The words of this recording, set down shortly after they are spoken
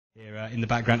Here in the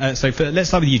background. Let's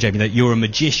start with you, Jamie. That you're a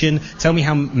magician. Tell me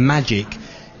how magic.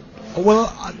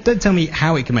 Well, don't tell me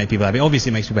how it can make people happy. Obviously,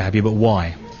 it makes people happy, but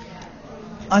why?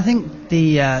 I think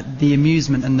the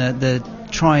amusement and the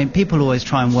trying. People always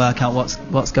try and work out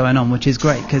what's going on, which is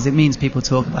great because it means people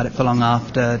talk about it for long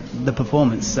after the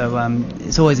performance. So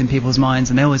it's always in people's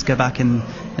minds, and they always go back and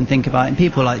think about it. And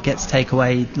people get to take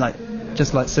away,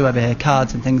 just like Sue over here,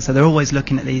 cards and things. So they're always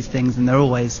looking at these things, and they're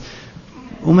always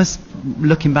almost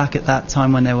looking back at that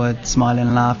time when they were smiling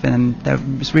and laughing, and they're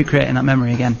just recreating that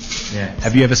memory again. Yeah.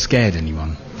 Have you ever scared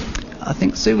anyone? I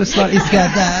think Sue was slightly scared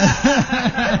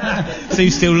there.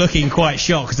 Sue's still looking quite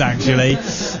shocked, actually.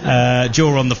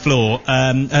 Jaw on the floor.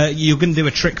 You're going to do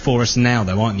a trick for us now,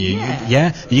 though, aren't you?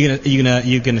 Yeah. Are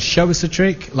you gonna show us a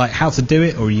trick, like how to do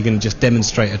it, or are you going to just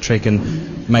demonstrate a trick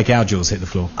and make our jaws hit the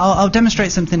floor? I'll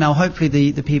demonstrate something now.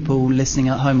 Hopefully, the people listening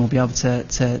at home will be able to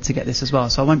get this as well.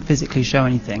 So I won't physically show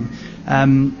anything.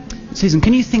 Susan,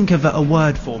 can you think of a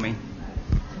word for me?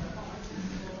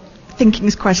 Thinking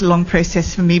is quite a long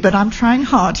process for me, but I'm trying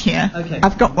hard here. Okay.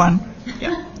 I've got one.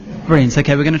 Yeah. Brilliant.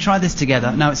 Okay, we're going to try this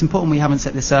together. Now, it's important we haven't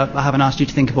set this up. I haven't asked you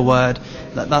to think of a word.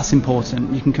 That's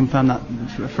important. You can confirm that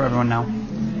for everyone now.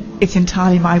 It's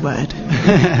entirely my word.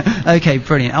 Okay,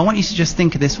 brilliant. I want you to just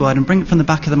think of this word and bring it from the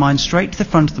back of the mind straight to the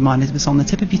front of the mind as if it's on the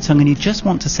tip of your tongue and you just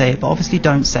want to say it, but obviously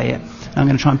don't say it. And I'm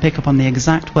going to try and pick up on the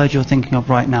exact word you're thinking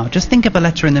of right now. Just think of a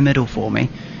letter in the middle for me,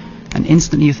 and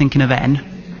instantly you're thinking of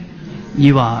N.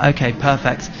 You are. Okay,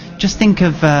 perfect. Just think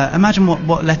of, imagine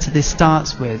what letter this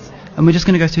starts with. And we're just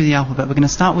going to go through the alphabet. We're going to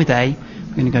start with A.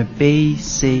 We're going to go B,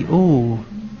 C. Ooh.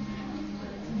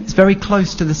 It's very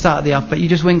close to the start of the alphabet. You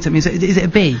just winked at me. Is it a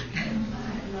B?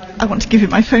 I want to give you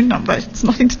my phone number. It's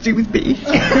nothing to do with B.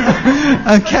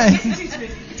 Okay.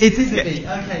 It is a B.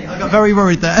 Okay, I got very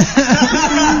worried there.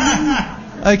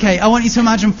 Okay, I want you to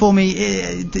imagine for me,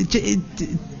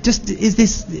 just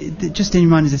in your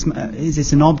mind, is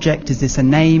this an object? Is this a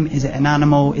name? Is it an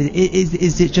animal?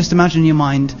 Is it just imagine in your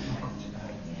mind?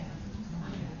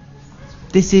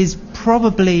 This is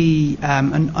probably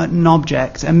an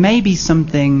object, and maybe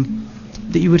something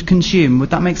that you would consume. Would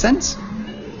that make sense?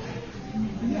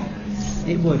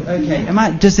 It would.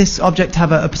 Okay. Does this object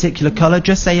have a particular colour?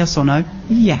 Just say yes or no.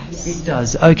 Yes. It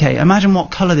does. Okay. Imagine what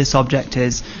colour this object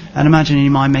is, and imagine in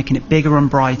your mind making it bigger and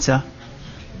brighter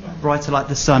like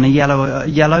the sun. A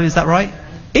yellow. Is that right?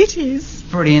 It is.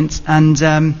 Brilliant. And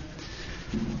I'm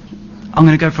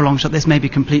going to go for a long shot. This may be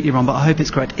completely wrong, but I hope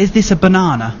it's correct. Is this a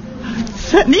banana?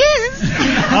 Certainly is.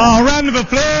 Oh, round of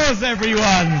applause,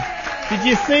 everyone! Did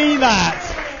you see that?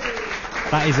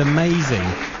 That is amazing.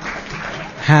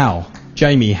 How?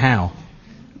 Jamie, how?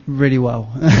 Really well.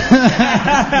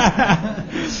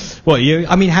 What you?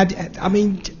 I mean,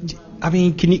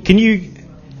 can you?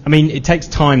 I mean, it takes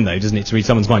time though, doesn't it, to read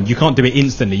someone's mind? You can't do it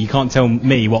instantly. You can't tell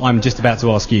me what I'm just about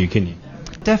to ask you, can you?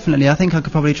 Definitely. I think I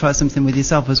could probably try something with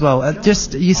yourself as well.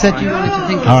 You said you wanted to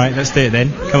think. All right, let's do it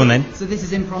then. Come on then. So this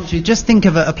is impromptu. Just think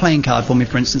of a playing card for me,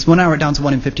 for instance. We'll narrow it down to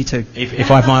 1 in 52.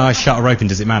 If I have my eyes shut or open,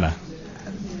 does it matter?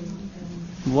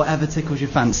 Whatever tickles your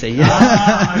fancy. Okay.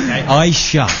 Eyes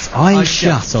shut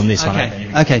on this one.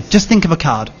 Okay. Just think of a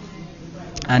card.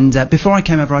 And before I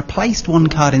came over, I placed one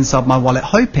card inside my wallet,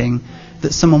 hoping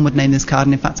that someone would name this card.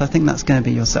 And in fact, I think that's going to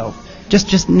be yourself.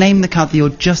 Just name the card that you're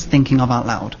just thinking of out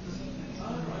loud,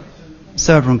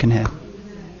 so everyone can hear.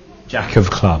 Jack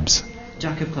of clubs.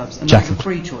 Jack of clubs. And that's a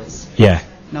free choice. Yeah.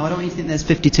 Now, I don't think there's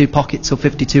 52 pockets or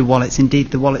 52 wallets.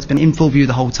 Indeed, the wallet's been in full view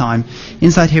the whole time.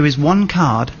 Inside here is one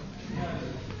card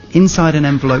inside an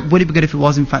envelope. Would it be good if it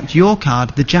was, in fact, your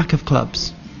card, the Jack of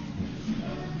clubs?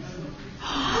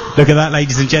 Look at that,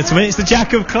 ladies and gentlemen. It's the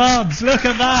Jack of clubs. Look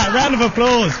at that. Round of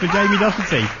applause for Jamie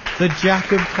Docherty. The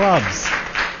Jack of clubs.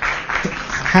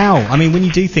 How? I mean, when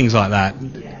you do things like that,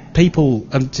 people,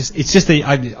 I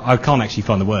can't actually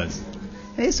find the words.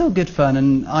 It's all good fun,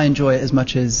 and I enjoy it as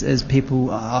much as people.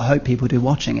 I hope people do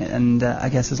watching it, and I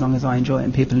guess as long as I enjoy it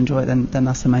and people enjoy it, then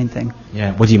that's the main thing.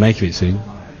 Yeah. What do you make of it, Sue?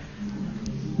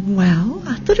 Well,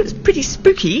 I thought it was pretty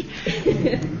spooky.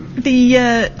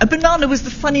 A banana was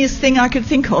the funniest thing I could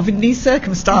think of in these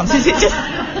circumstances.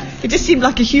 It just seemed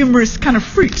like a humorous kind of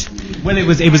fruit. Well, it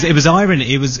was ironic.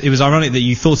 It was ironic that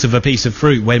you thought of a piece of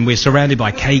fruit when we're surrounded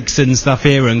by cakes and stuff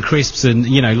here and crisps and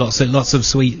lots of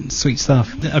sweet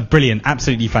stuff. Brilliant,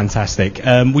 absolutely fantastic.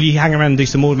 Will you hang around and do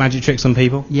some more magic tricks on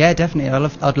people? Yeah, definitely.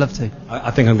 I'd love to.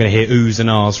 I think I'm going to hear oohs and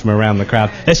ahs from around the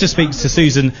crowd. Let's just speak to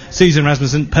Susan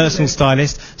Rasmussen, personal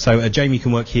stylist, so Jamie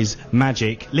can work his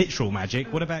magic, literal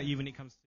magic. What about you when it comes to